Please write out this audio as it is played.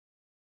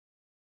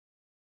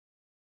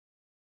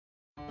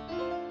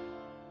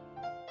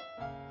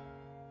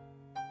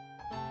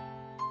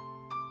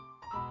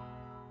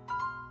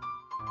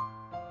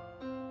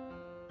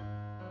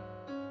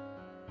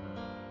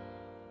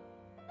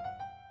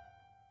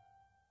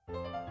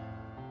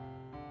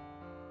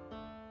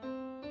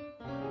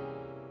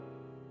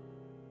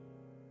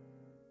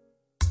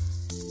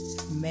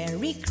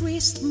Merry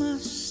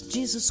Christmas,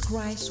 Jesus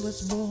Christ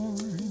was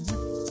born.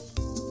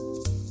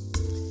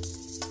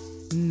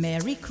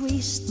 Merry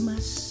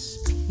Christmas,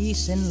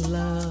 peace and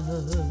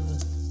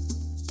love.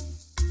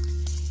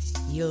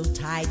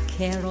 Yuletide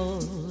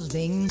carols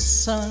being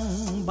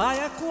sung by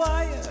a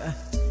choir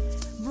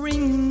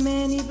bring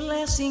many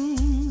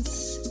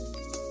blessings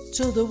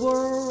to the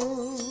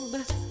world.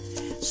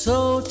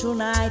 So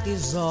tonight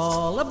is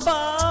all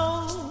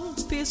about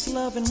peace,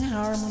 love, and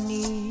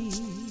harmony.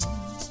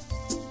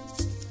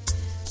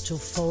 To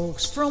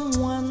folks from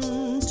 1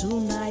 to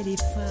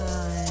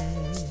 95.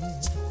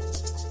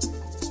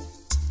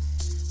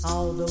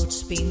 Although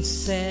it's been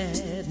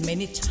said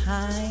many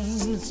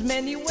times,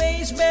 many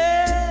ways,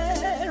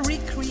 Merry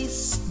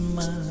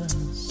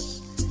Christmas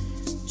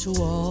to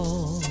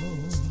all.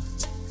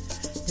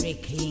 Three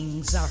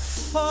kings are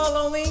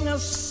following a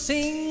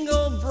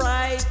single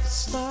bright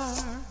star.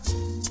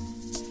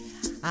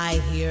 I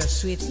hear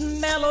sweet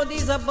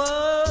melodies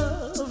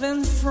above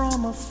and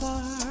from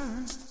afar.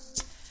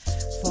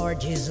 For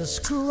Jesus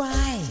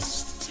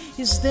Christ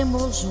is the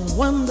most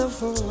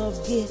wonderful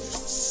of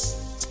gifts.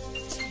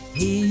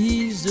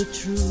 He is the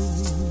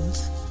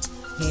truth,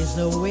 He's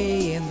the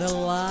way and the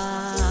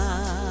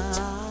life.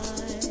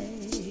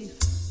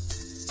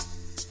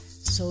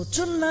 So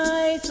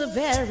tonight's a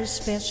very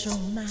special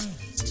night.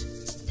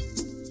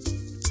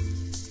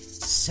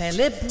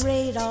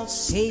 Celebrate our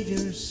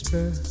Savior's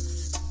birth.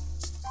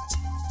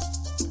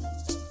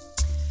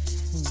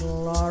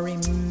 Glory,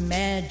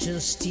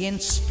 majesty, and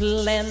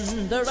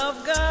splendor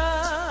of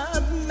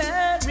God.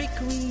 Merry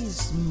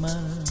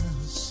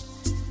Christmas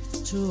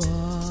to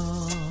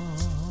all.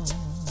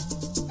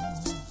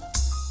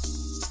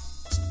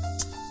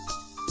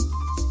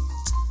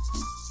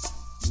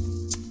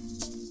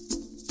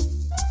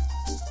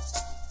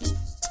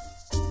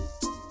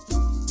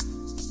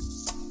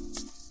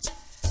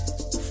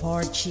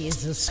 For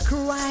Jesus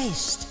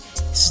Christ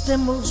is the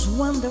most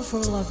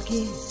wonderful of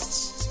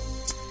gifts.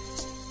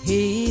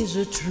 He is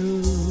the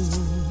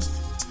truth,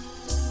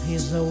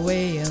 He's the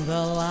way and the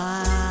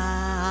life.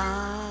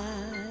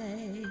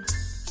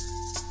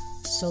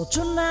 So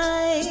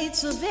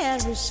tonight's a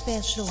very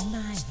special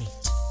night.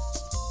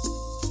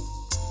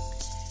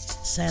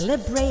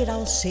 Celebrate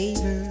our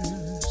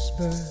Savior's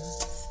birth.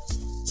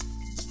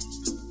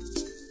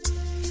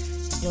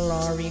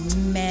 Glory,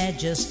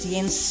 majesty,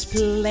 and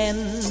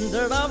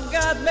splendor of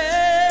God.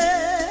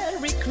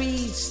 Merry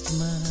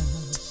Christmas.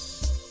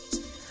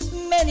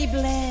 Many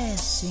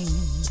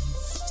blessings.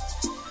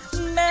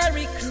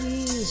 Merry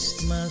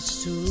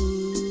Christmas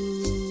to